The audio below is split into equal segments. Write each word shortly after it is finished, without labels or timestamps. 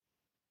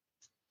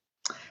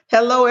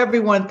Hello,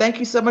 everyone. Thank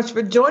you so much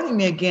for joining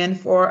me again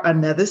for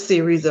another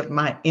series of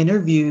my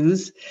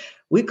interviews.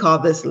 We call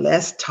this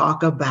Let's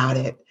Talk About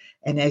It.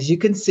 And as you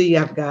can see,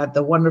 I've got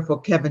the wonderful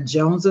Kevin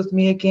Jones with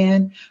me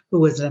again,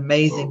 who is an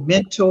amazing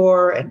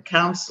mentor and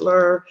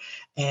counselor.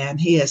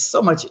 And he has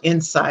so much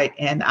insight.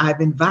 And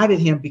I've invited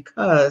him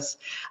because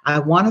I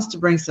want us to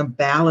bring some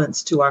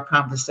balance to our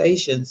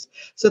conversations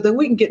so that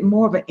we can get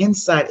more of an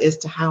insight as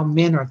to how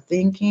men are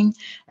thinking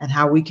and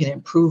how we can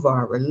improve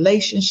our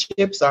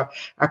relationships, our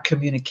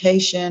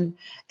communication,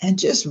 and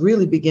just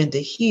really begin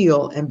to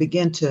heal and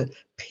begin to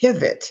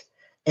pivot.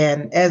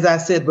 And as I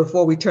said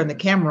before we turn the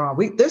camera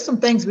on, there's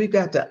some things we've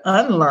got to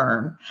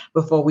unlearn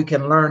before we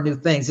can learn new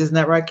things. Isn't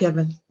that right,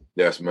 Kevin?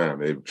 Yes,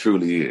 ma'am. It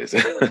truly is.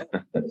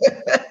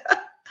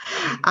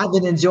 I've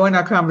been enjoying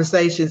our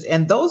conversations.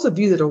 And those of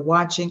you that are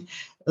watching,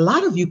 a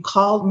lot of you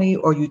called me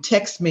or you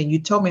text me and you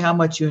told me how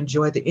much you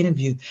enjoyed the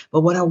interview.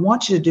 But what I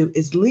want you to do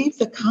is leave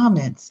the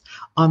comments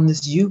on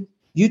this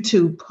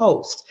YouTube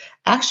post.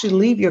 Actually,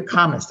 leave your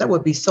comments. That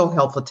would be so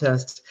helpful to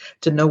us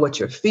to know what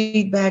your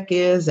feedback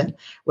is and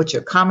what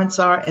your comments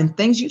are and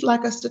things you'd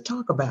like us to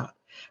talk about.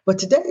 But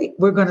today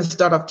we're going to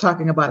start off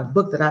talking about a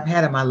book that I've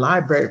had in my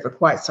library for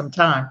quite some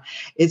time.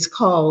 It's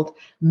called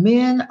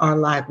Men Are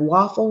Like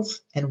Waffles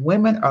and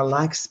Women Are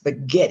Like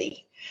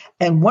Spaghetti.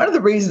 And one of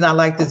the reasons I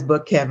like this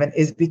book, Kevin,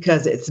 is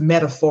because it's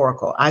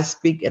metaphorical. I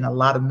speak in a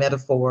lot of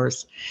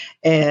metaphors.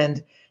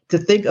 And to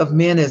think of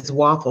men as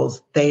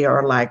waffles, they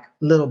are like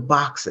little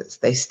boxes.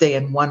 They stay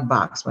in one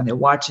box. When they're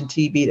watching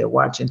TV, they're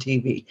watching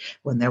TV.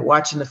 When they're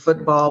watching the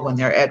football, when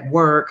they're at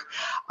work,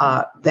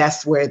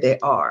 that's where they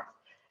are.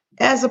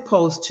 As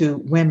opposed to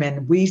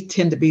women, we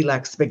tend to be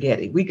like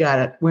spaghetti. We're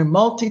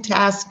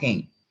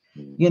multitasking.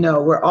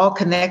 We're all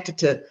connected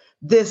to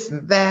this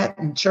and that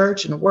and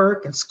church and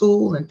work and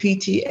school and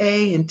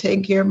PTA and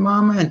taking care of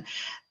mama and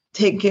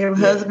taking care of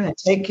husband and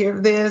taking care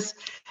of this.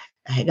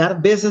 I got a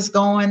business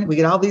going. We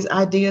get all these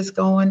ideas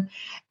going.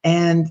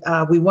 And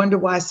we wonder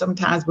why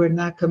sometimes we're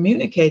not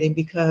communicating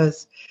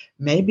because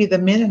maybe the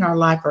men in our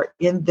life are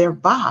in their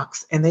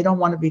box and they don't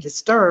want to be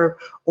disturbed,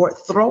 or it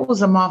throws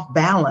them off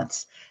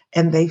balance.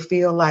 And they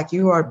feel like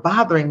you are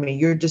bothering me,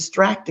 you're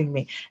distracting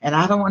me, and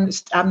I don't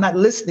understand. I'm not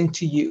listening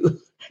to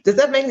you. Does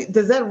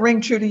that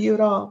ring true to you at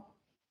all?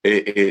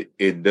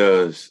 It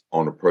does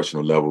on a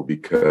personal level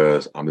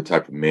because I'm the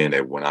type of man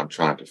that when I'm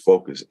trying to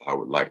focus, I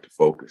would like to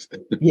focus.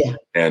 Yeah.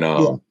 And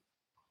Yeah.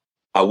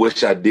 I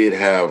wish I did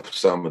have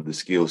some of the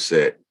skill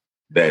set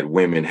that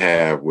women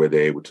have where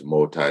they're able to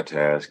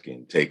multitask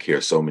and take care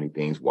of so many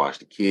things, watch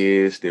the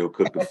kids, still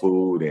cook the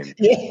food and,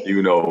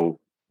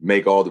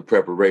 make all the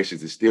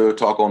preparations and still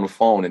talk on the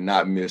phone and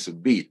not miss a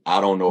beat. I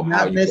don't know how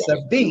Not you miss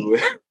a beat. do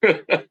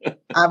it.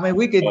 I mean,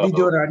 we could be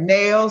doing our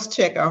nails,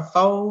 check our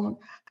phone.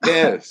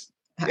 Yes.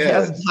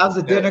 How's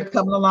the dinner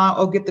coming along?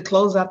 Oh, get the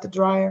clothes out the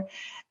dryer.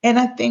 And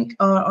I think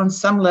on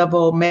some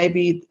level,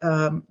 maybe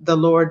the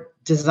Lord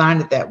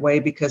designed it that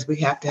way because we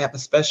have to have a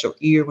special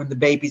ear when the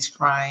baby's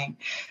crying.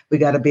 We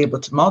got to be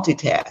able to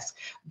multitask.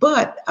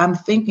 But I'm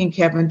thinking,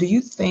 Kevin, do you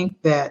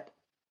think that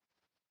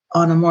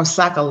on a more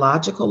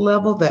psychological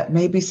level, that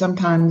maybe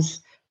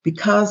sometimes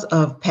because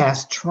of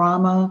past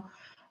trauma,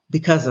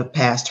 because of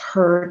past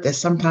hurt, that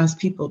sometimes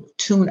people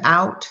tune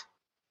out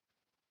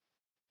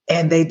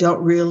and they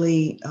don't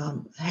really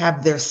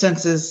have their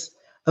senses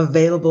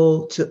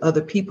available to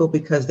other people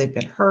because they've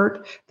been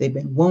hurt, they've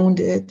been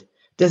wounded.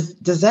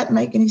 Does that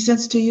make any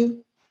sense to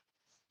you?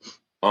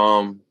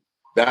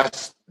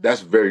 That's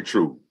very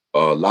true.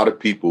 A lot of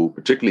people,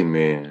 particularly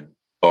men,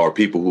 or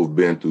people who've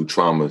been through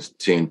traumas,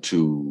 tend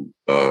to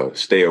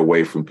stay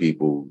away from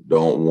people,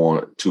 don't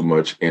want too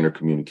much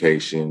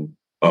intercommunication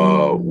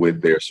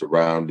with their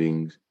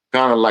surroundings,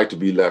 kind of like to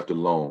be left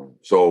alone.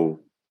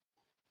 So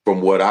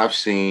from what I've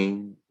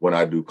seen when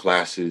I do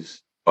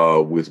classes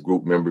with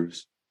group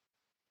members,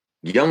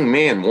 young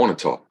men want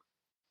to talk.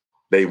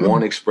 They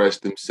want to express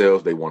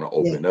themselves. They want to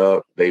open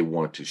up. They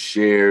want to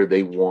share.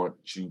 They want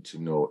you to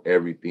know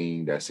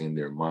everything that's in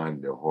their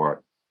mind, their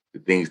heart, the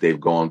things they've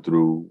gone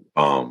through,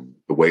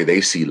 the way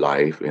they see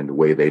life and the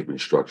way they've been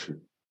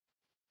structured.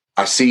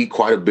 I see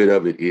quite a bit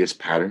of it is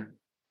pattern.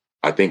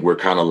 I think we're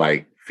kind of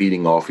like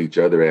feeding off each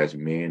other as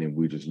men, and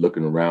we're just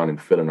looking around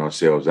and filling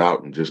ourselves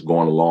out and just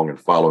going along and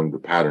following the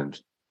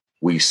patterns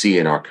we see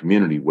in our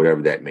community,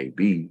 whatever that may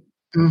be.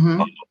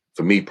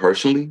 For me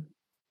personally,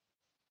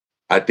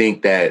 I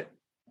think that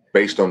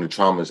based on the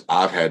traumas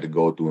I've had to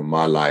go through in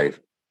my life,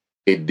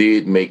 it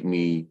did make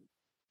me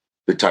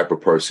the type of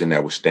person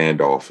that was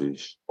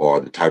standoffish or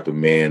the type of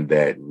man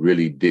that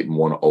really didn't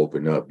want to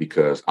open up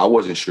because I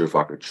wasn't sure if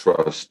I could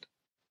trust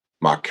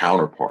my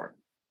counterpart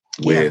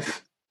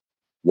with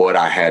what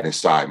I had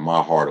inside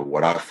my heart or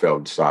what I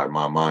felt inside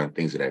my mind,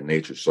 things of that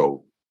nature.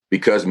 So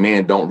because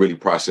men don't really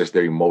process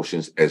their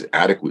emotions as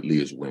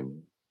adequately as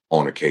women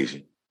on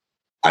occasion,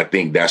 I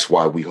think that's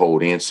why we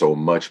hold in so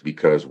much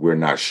because we're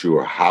not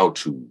sure how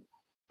to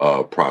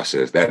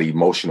process. That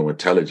emotional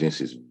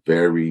intelligence is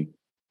very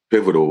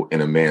pivotal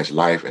in a man's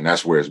life. And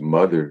that's where his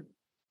mother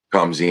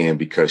comes in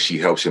because she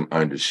helps him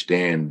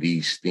understand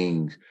these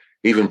things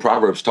Even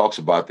Proverbs talks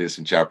about this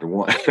in chapter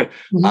 1.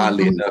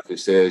 Oddly enough, it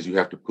says you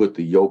have to put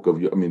the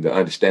the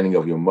understanding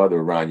of your mother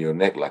around your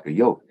neck like a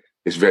yoke.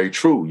 It's very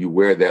true. You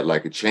wear that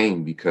like a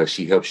chain because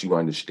she helps you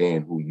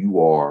understand who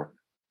you are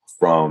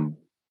from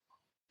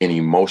an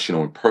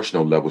emotional and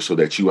personal level so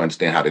that you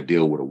understand how to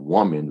deal with a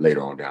woman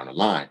later on down the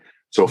line.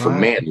 So if a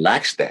man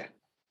lacks that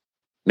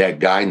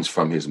guidance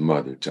from his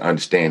mother to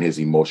understand his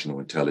emotional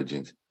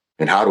intelligence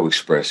and how to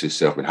express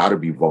himself and how to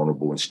be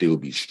vulnerable and still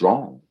be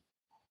strong,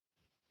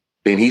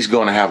 then he's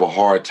going to have a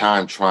hard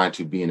time trying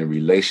to be in a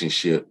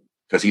relationship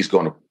because he's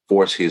going to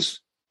force his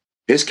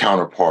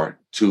counterpart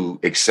to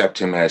accept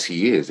him as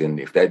he is. And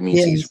if that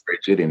means he's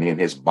rigid and in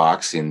his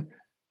box, and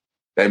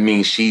that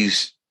means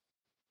she's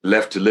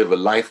left to live a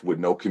life with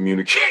no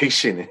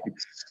communication and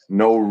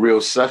no real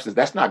substance,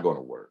 that's not going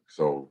to work.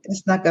 So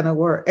it's not going to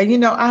work.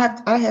 And,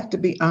 I have to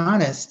be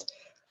honest,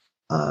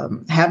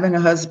 having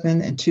a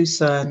husband and 2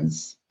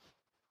 sons,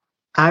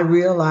 I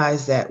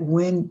realize that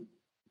when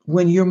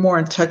you're more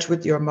in touch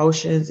with your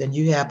emotions and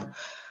you have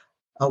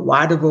a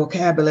wider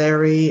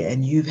vocabulary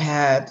and you've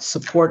had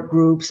support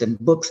groups and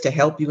books to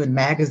help you in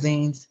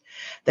magazines,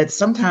 that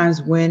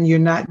sometimes when you're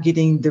not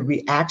getting the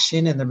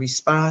reaction and the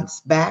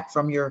response back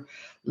from your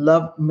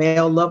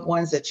male loved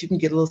ones, that you can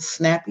get a little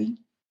snappy.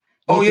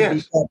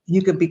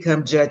 You can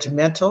become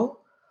judgmental.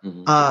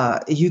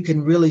 You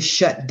can really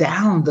shut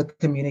down the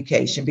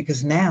communication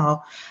because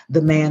now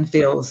the man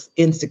feels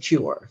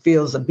insecure,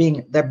 feels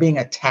they're being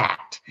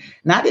attacked.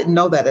 And I didn't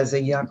know that as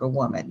a younger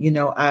woman.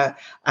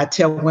 I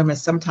tell women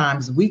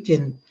sometimes we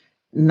can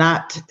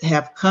not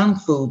have kung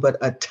fu, but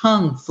a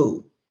tongue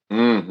fu.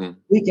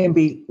 We can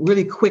be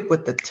really quick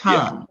with the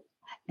tongue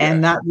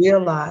and not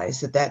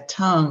realize that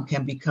tongue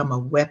can become a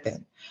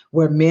weapon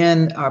where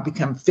men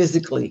become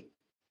physically,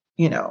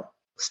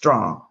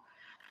 strong.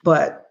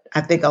 But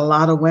I think a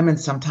lot of women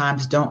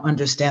sometimes don't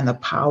understand the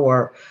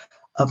power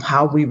of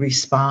how we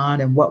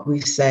respond and what we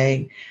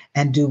say.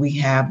 And do we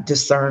have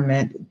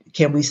discernment?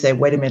 Can we say,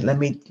 wait a minute,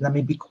 let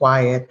me be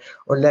quiet,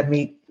 or let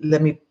me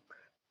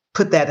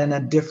put that in a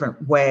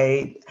different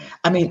way?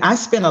 I mean, I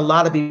spend a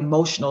lot of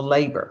emotional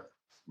labor.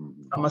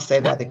 I'm going to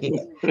say that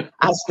again.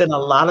 I spend a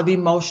lot of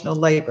emotional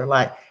labor.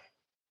 Like,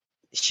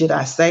 should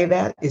I say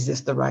that? Is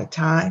this the right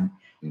time?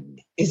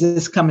 Is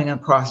this coming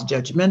across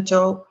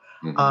judgmental?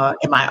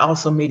 Am I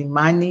also meeting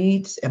my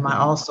needs? Am I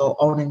also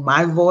owning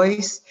my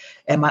voice?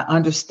 Am I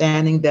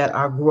understanding that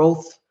our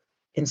growth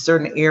in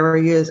certain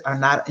areas are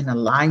not in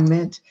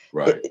alignment?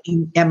 Right.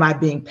 Am I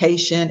being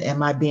patient?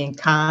 Am I being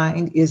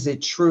kind? Is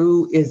it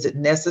true? Is it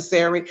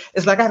necessary?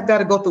 It's like I've got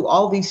to go through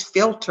all these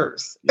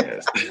filters.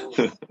 Yes.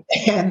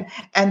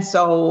 and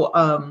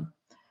so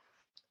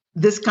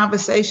this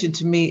conversation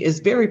to me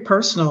is very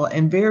personal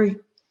and very,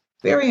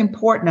 very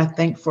important, I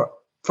think, for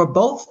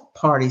both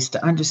parties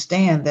to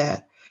understand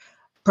that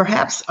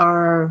perhaps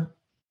our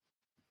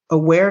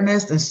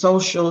awareness and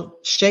social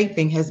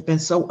shaping has been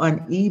so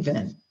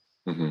uneven.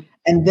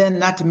 And then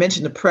not to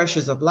mention the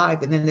pressures of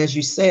life. And then, as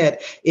you said,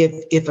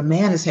 if a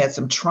man has had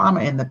some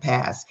trauma in the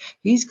past,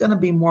 he's going to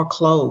be more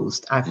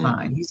closed, I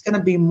find. He's going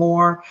to be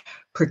more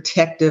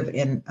protective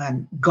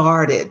and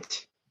guarded.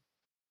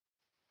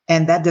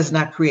 And that does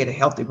not create a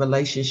healthy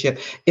relationship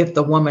if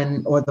the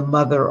woman or the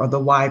mother or the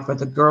wife or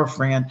the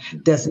girlfriend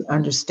doesn't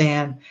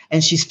understand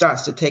and she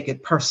starts to take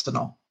it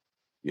personal.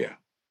 Yeah.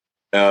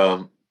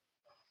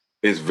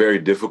 It's very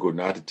difficult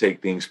not to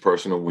take things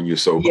personal when you're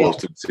so close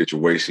to the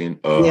situation,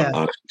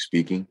 honestly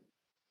speaking.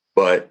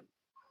 But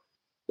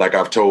like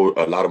I've told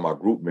a lot of my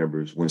group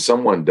members, when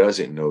someone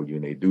doesn't know you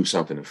and they do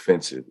something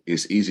offensive,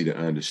 it's easy to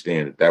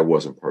understand that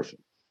wasn't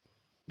personal.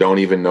 Don't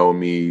even know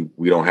me.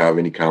 We don't have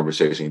any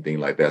conversation, anything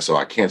like that. So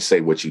I can't say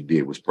what you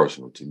did was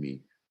personal to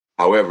me.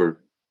 However,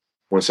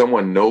 when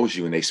someone knows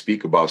you and they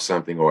speak about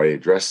something or they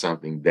address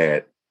something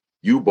that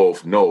you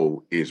both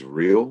know is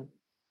real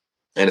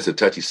and it's a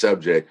touchy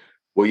subject,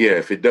 well, yeah,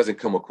 if it doesn't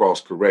come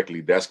across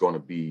correctly, that's going to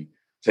be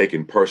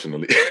taken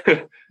personally.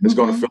 It's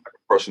going to feel like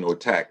a personal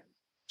attack.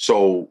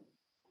 So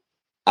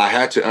I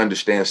had to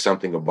understand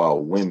something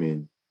about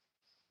women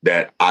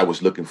that I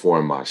was looking for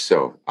in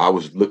myself. I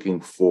was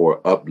looking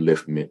for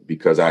upliftment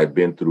because I had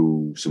been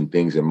through some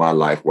things in my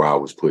life where I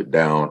was put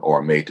down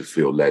or made to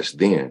feel less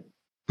than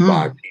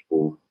by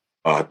people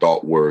I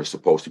thought were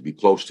supposed to be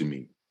close to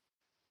me.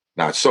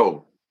 Not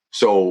so.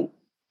 So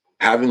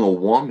having a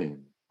woman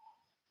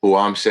who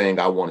I'm saying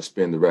I want to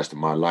spend the rest of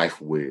my life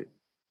with,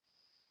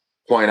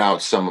 point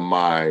out some of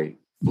my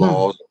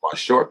flaws, my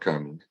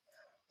shortcomings.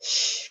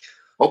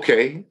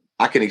 Okay,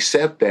 I can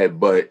accept that,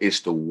 but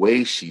it's the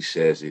way she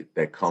says it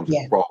that comes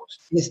across.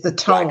 It's the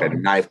tone. Like a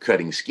knife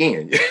cutting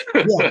skin.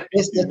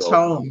 It's the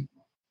tone.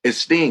 It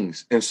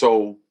stings. And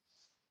so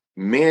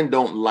men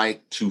don't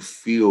like to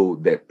feel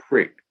that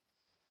prick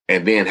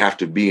and then have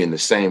to be in the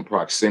same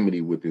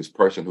proximity with this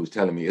person who's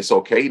telling me it's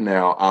okay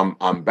now,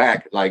 I'm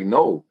back. Like,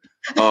 no,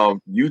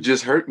 you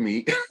just hurt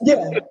me.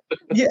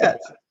 Yes.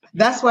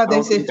 That's why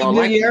they say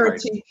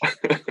familiarity.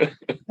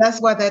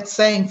 That's why that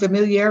saying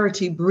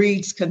familiarity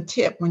breeds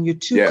contempt. When you're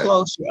too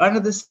close, you're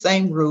under the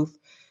same roof,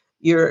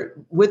 you're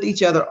with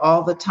each other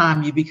all the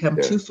time, you become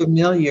too Yes.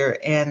 familiar,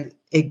 and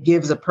it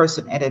gives a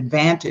person an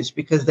advantage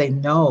because they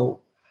know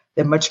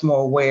they're much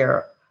more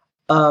aware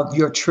of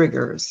your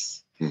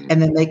triggers. Mhm.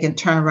 And then they can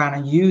turn around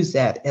and use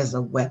that as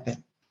a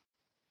weapon.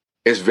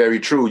 It's very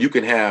true.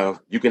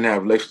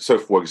 So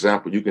for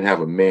example, you can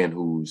have a man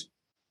who's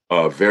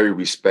very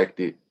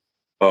respected,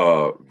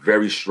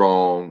 very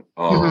strong,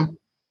 Mhm.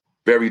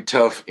 very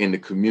tough in the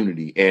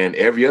community. And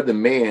every other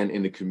man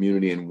in the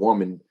community and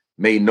woman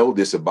may know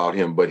this about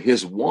him, but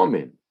his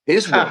woman,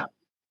 Ha.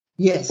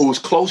 Yes. who's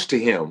close to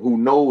him, who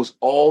knows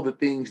all the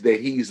things that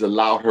he's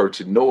allowed her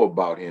to know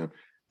about him,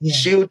 Yes.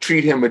 she'll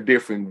treat him a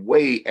different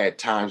way at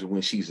times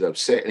when she's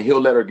upset, and he'll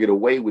let her get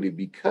away with it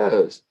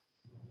because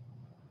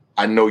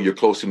I know you're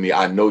close to me.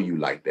 I know you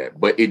like that,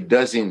 but it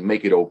doesn't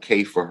make it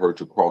okay for her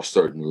to cross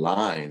certain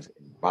lines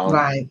and boundaries,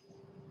 Right.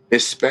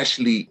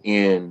 especially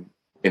in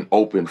an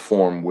open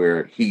forum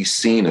where he's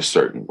seen a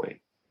certain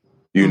way,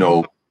 you Mhm.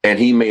 know, and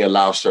he may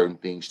allow certain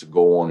things to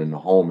go on in the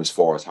home as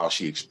far as how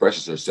she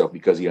expresses herself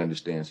because he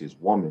understands his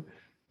woman.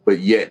 But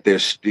yet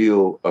there's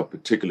still a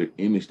particular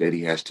image that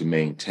he has to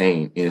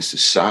maintain in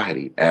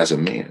society as a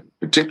man,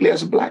 particularly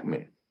as a Black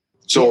man. Yeah.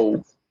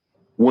 So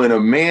when a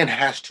man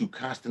has to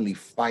constantly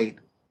fight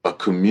a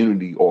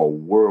community or a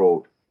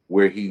world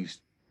where he's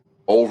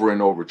over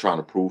and over trying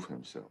to prove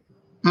himself,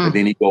 and Mm.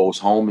 then he goes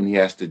home and he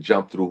has to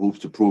jump through hoops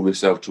to prove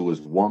himself to his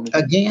woman,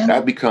 Again.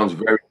 that becomes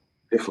very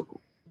difficult.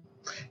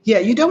 Yeah,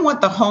 you don't want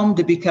the home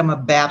to become a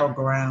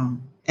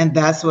battleground. And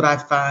that's what I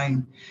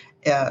find.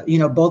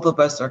 Both of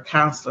us are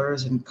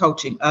counselors and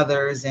coaching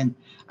others. And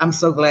I'm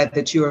so glad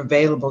that you're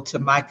available to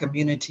my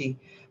community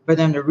for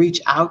them to reach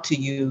out to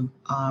you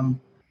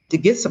to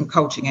get some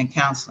coaching and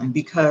counseling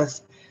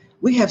because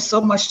we have so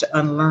much to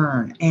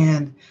unlearn.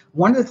 And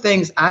one of the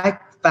things I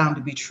found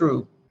to be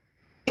true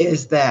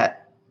is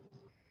that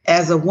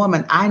as a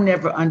woman, I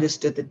never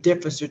understood the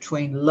difference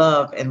between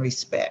love and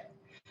respect.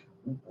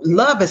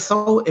 Love is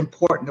so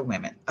important to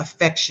women,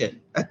 affection,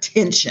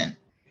 attention,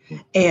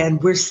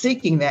 and we're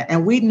seeking that.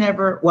 And we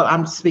never, well,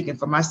 I'm speaking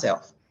for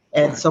myself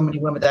and Right. so many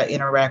women that I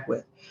interact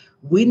with,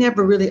 we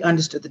never really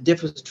understood the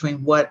difference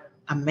between what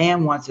a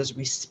man wants is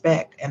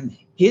respect, and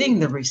getting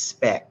the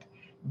respect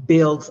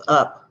builds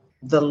up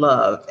the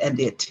love and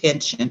the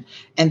attention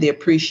and the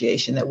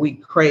appreciation that we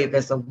crave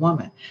as a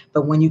woman.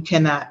 But when you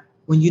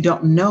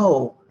don't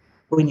know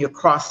when you're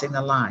crossing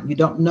the line, you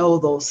don't know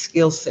those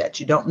skill sets,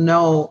 you don't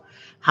know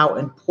how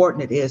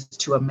important it is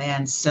to a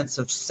man's sense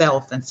of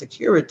self and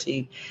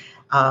security,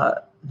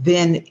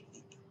 then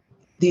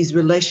these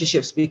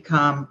relationships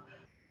become,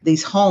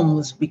 these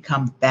homes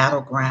become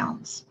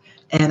battlegrounds.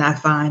 And I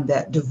find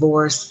that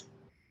divorce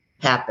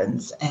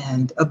happens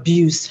and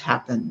abuse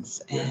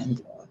happens Yes.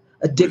 and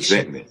addiction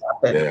Resentment.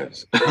 happens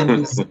Yes. and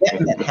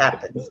resentment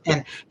happens.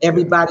 And Yeah.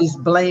 everybody's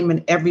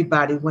blaming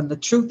everybody when the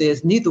truth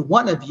is neither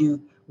one of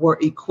you were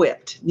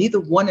equipped. Neither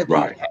one of you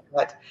Right.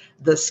 had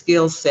the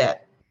skill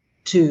set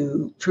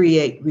to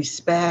create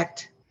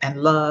respect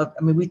and love.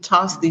 I mean, we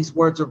toss these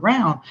words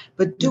around,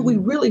 but do we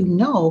Mhm. really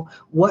know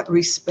what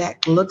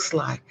respect looks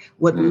like,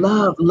 what Mhm.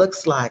 love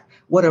looks like,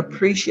 what Mhm.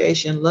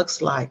 appreciation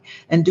looks like?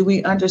 And do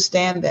we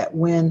understand that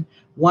when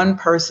one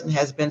person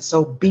has been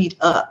so beat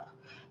up,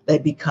 they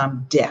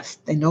become deaf?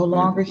 They no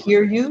longer Mhm.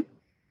 hear you.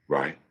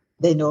 Right.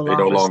 They no They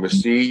no longer longer see,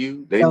 see you.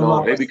 no They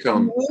longer see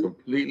become you.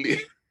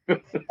 completely.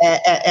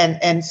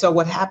 And so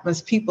what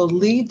happens, people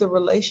leave the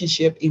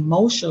relationship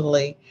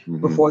emotionally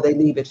Mhm. before they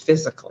leave it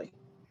physically.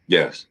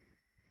 Yes.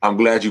 I'm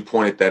glad you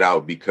pointed that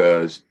out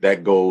because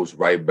that goes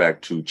right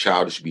back to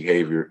childish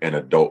behavior and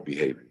adult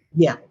behavior.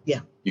 Yeah,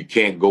 yeah. You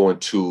can't go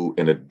into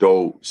an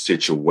adult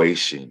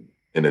situation,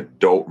 an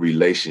adult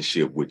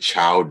relationship with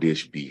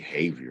childish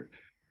behavior.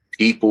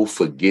 People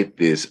forget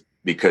this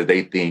because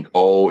they think,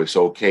 oh, it's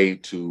okay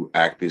to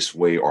act this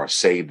way or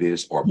say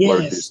this or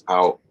blurt Yes. this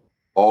out.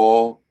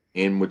 All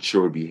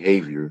immature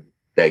behavior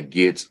that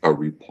gets a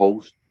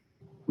repulsed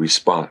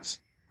response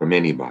from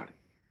anybody.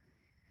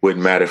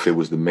 Wouldn't matter if it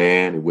was the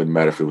man, it wouldn't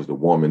matter if it was the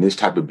woman. This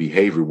type of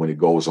behavior, when it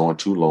goes on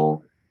too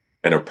long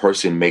and a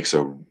person makes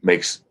an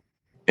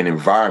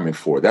environment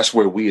for it, that's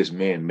where we as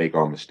men make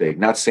our mistake.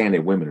 Not saying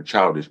that women are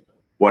childish.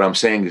 What I'm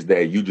saying is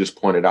that you just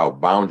pointed out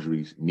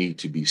boundaries need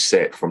to be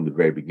set from the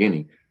very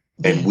beginning.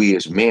 And we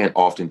Yes. as men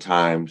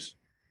oftentimes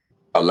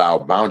allow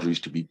boundaries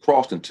to be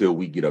crossed until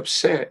we get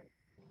upset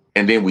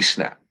and then we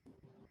snap.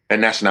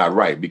 And that's not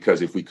right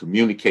because if we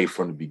communicate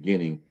from the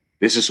beginning,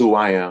 this is who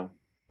I am.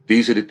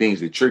 These are the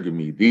things that trigger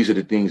me. These are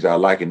the things I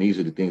like, and these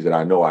are the things that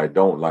I know I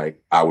don't like.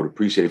 I would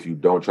appreciate if you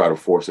don't try to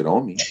force it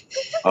on me.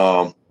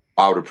 Um,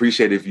 I would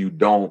appreciate if you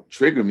don't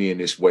trigger me in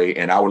this way,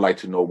 and I would like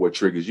to know what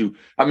triggers you.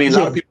 I mean, a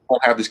lot of Yes. people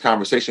don't have this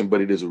conversation, but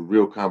it is a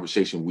real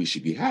conversation we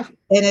should be having.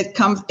 And it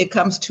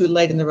comes too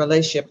late in the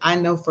relationship. I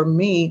know for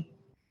me,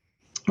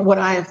 what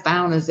I have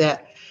found is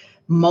that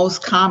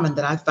most common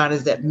that I find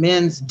is that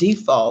men's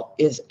default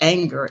is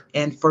anger.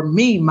 And for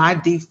me, my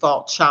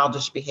default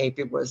childish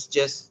behavior was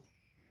just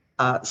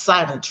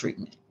silent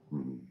treatment.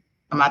 Mhm.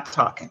 I'm not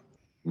talking.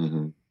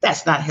 Mhm.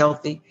 That's not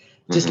healthy.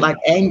 Just like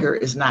Mhm. anger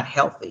is not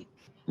healthy.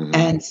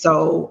 And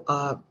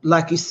so,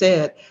 like you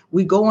said,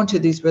 we go into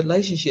these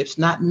relationships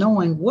not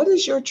knowing what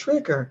is your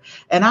trigger.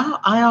 And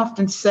I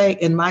often say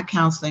in my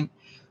counseling,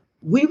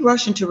 we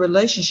rush into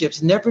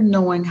relationships never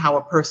knowing how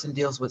a person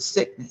deals with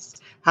sickness,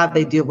 how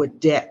they deal with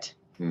debt,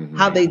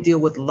 how they deal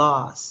with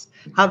loss,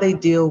 how they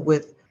deal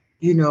with,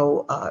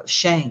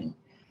 shame.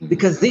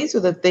 Because these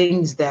are the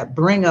things that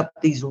bring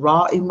up these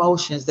raw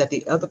emotions that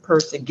the other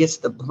person gets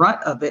the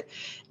brunt of it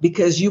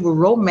because you were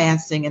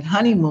romancing and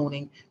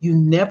honeymooning. You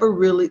never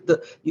really,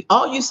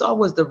 all you saw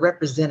was the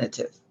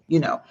representative.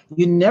 You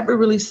never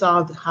really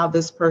saw how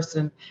this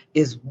person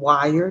is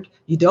wired.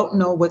 You don't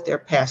know what their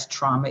past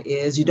trauma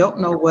is. You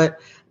don't know what,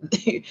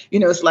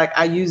 it's like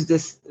I use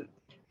this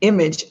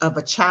image of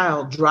a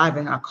child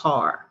driving a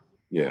car.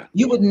 Yeah.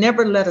 You would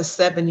never let a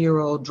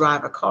 7-year-old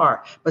drive a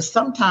car, but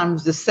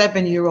sometimes the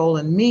 7-year-old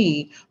in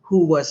me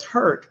who was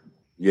hurt,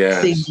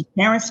 seeing my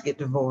parents get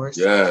divorced,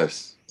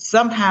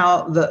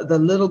 somehow the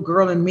little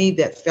girl in me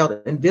that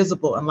felt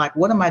invisible and like,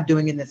 what am I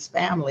doing in this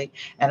family?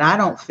 And I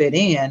don't fit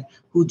in,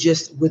 who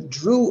just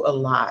withdrew a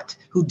lot,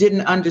 who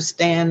didn't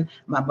understand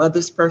my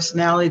mother's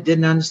personality,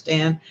 didn't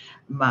understand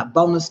my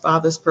bonus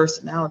father's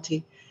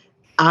personality.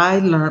 I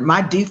learned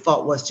my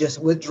default was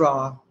just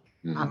withdraw.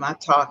 I'm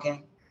not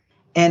talking.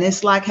 And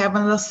it's like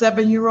having a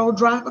 7-year-old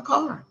drive a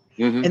car.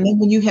 And then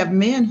when you have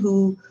men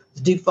who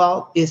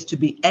default is to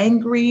be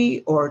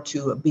angry or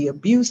to be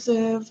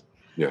abusive,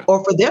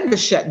 or for them to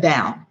shut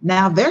down.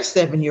 Now their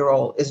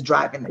 7-year-old is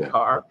driving the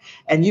car,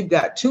 and you've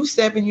got two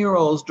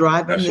 7-year-olds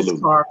driving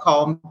this car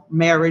called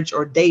marriage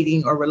or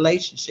dating or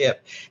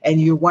relationship, and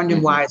you're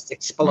wondering why it's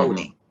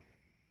exploding.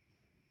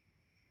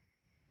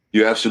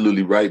 You're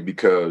absolutely right,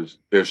 because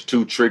there's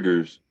two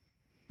triggers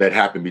that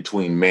happen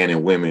between men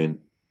and women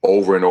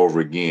over and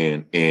over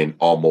again in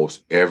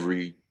almost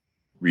every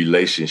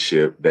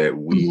relationship that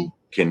we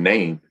can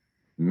name.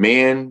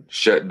 Men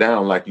shut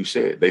down, like you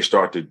said. They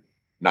start to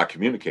not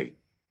communicate,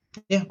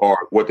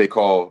 or what they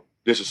call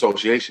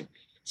disassociation.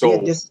 So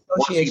once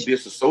he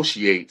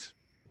disassociates,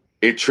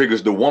 it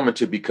triggers the woman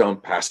to become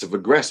passive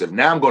aggressive.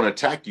 Now I'm going to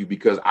attack you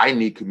because I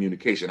need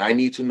communication. I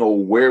need to know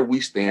where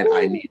we stand.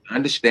 I need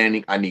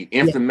understanding. I need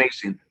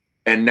information.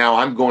 And now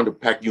I'm going to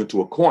pack you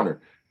into a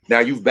corner. Now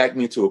you've backed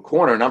me into a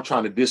corner and I'm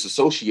trying to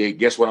disassociate.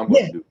 Guess what I'm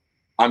going to do?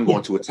 I'm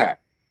going to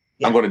attack.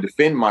 I'm going to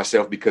defend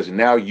myself because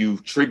now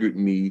you've triggered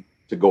me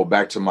to go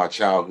back to my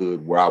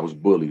childhood where I was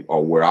bullied,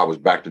 or where I was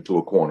backed into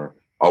a corner,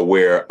 or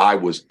where I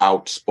was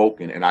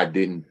outspoken and I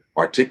didn't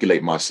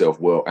articulate myself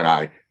well and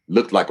I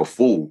looked like a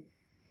fool.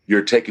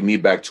 You're taking me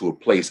back to a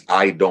place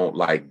I don't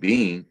like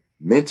being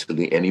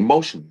mentally and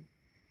emotionally.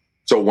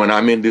 So when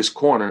I'm in this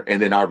corner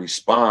and then I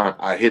respond,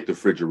 I hit the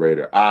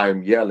refrigerator,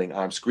 I'm yelling,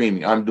 I'm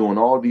screaming, I'm doing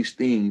all these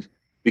things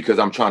because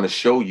I'm trying to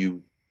show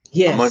you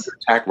I'm under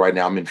attack right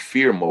now. I'm in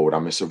fear mode.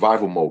 I'm in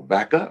survival mode.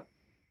 Back up.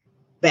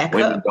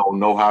 Women don't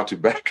know how to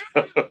back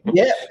up.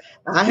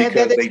 I had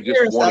that experience. They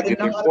just want to get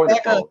their point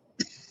across.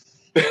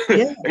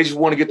 They just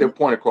want to get their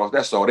point across.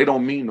 That's all. They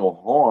don't mean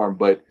no harm.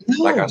 But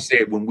like I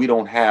said, when we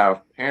don't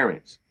have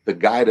parents to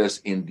guide us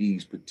in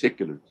these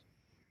particulars,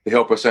 to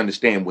help us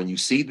understand, when you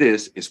see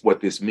this, it's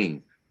what this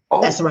means.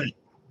 Oh, that's right.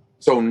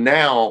 So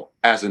now,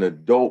 as an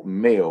adult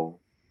male,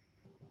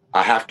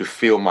 I have to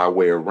feel my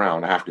way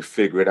around. I have to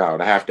figure it out.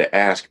 I have to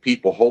ask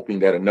people, hoping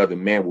that another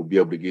man will be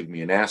able to give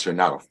me an answer,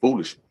 not a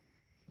foolish one.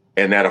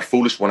 And that a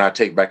foolish one I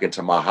take back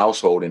into my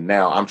household. And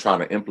now I'm trying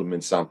to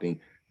implement something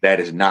that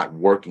is not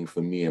working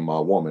for me and my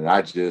woman.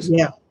 I just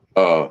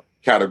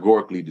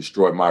categorically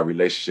destroyed my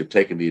relationship,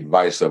 taking the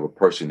advice of a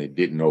person that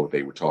didn't know what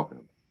they were talking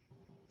about.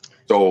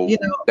 So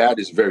that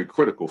is very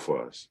critical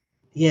for us.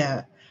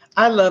 Yeah.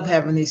 I love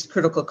having these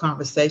critical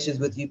conversations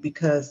with you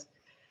because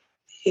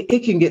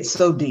it can get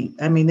so deep.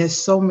 I mean, there's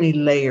so many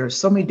layers,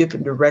 so many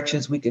different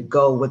directions we could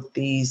go with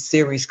these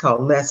series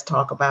called Let's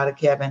Talk About It,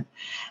 Kevin.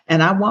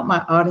 And I want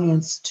my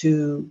audience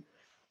to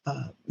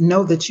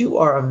know that you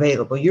are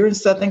available. You're in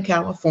Southern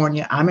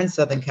California. I'm in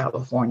Southern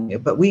California,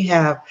 but we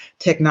have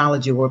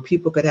technology where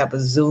people could have a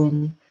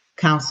Zoom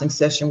counseling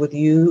session with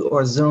you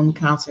or Zoom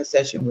counseling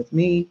session with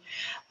me.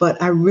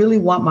 But I really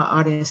want my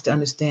audience to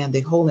understand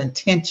the whole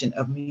intention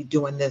of me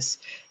doing this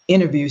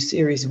interview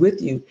series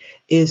with you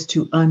is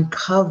to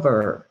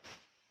uncover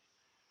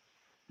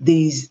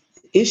these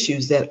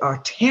issues that are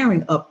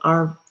tearing up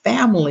our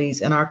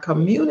families and our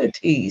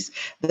communities,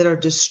 that are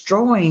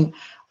destroying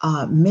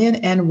men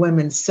and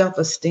women's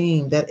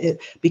self-esteem,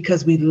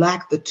 because we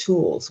lack the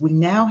tools. We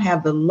now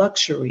have the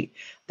luxury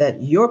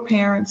that your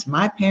parents,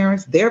 my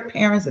parents, their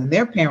parents, and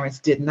their parents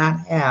did not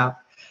have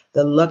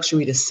the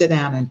luxury to sit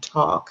down and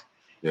talk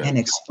and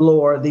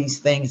explore these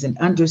things and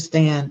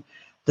understand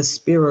the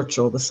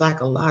spiritual, the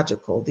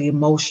psychological, the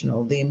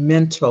emotional, the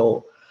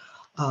mental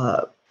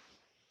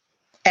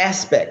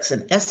aspects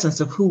and essence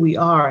of who we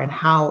are and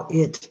how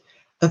it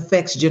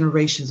affects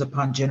generations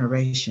upon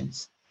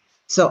generations.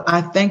 So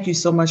I thank you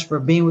so much for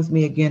being with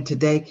me again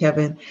today,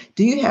 Kevin.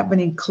 Do you have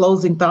any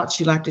closing thoughts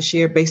you'd like to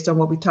share based on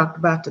what we talked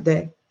about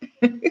today?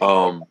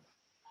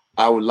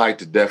 I would like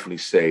to definitely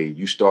say,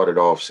 you started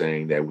off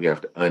saying that we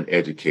have to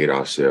uneducate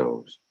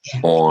ourselves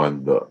Yeah.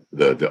 on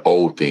the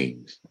old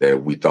things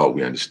that we thought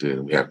we understood,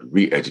 and we have to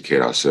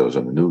re-educate ourselves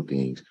on the new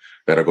things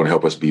that are going to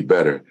help us be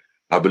better.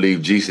 I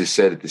believe Jesus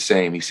said it the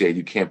same. He said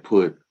you can't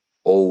put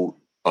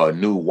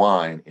new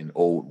wine in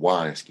old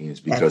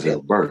wineskins because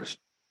it'll burst.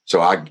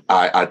 So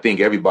I think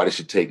everybody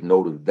should take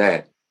note of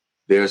that.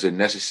 There's a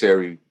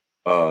necessary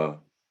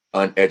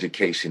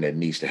uneducation that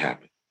needs to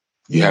happen.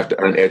 You have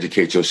to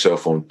uneducate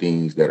yourself on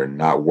things that are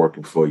not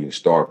working for you and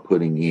start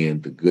putting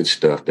in the good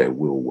stuff that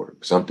will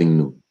work. Something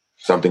new,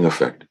 something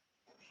effective.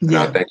 And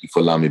I thank you for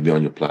allowing me to be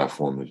on your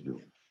platform, Ms.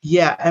 Drew.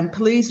 Yeah, and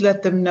please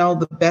let them know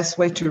the best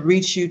way to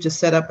reach you to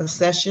set up a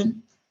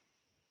session.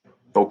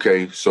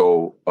 Okay,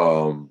 so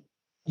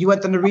you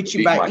want them to reach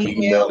you by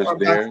email or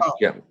by phone?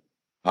 Yeah.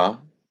 Huh?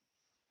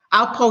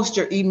 I'll post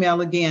your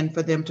email again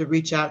for them to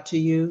reach out to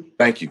you.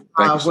 Thank you.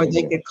 Thank you so where much.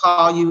 they could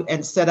call you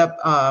and set up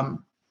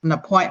an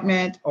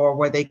appointment, or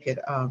where they could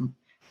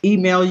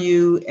email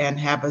you and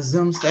have a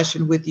Zoom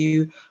session with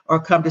you, or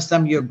come to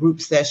some of your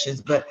group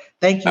sessions. But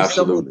thank you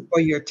so much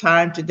for your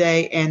time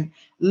today. And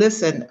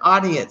listen,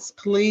 audience,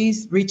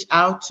 please reach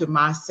out to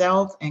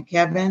myself and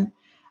Kevin.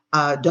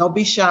 Don't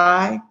be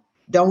shy.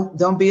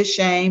 Don't be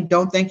ashamed.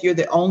 Don't think you're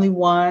the only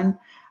one.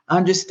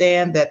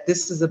 Understand that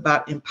this is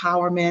about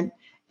empowerment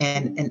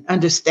and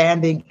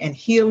understanding and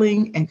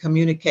healing and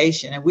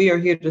communication. And we are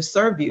here to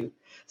serve you.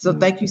 So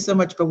thank you so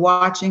much for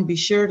watching. Be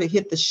sure to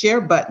hit the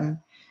share button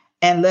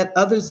and let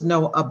others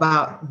know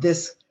about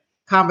this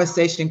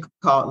conversation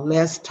called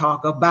Let's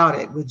Talk About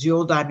It with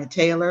Jewel Diamond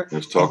Taylor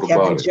and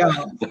Kevin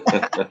Jones.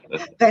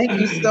 Thank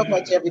you so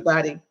much,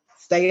 everybody.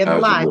 Stay in the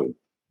light.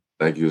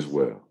 Thank you as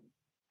well.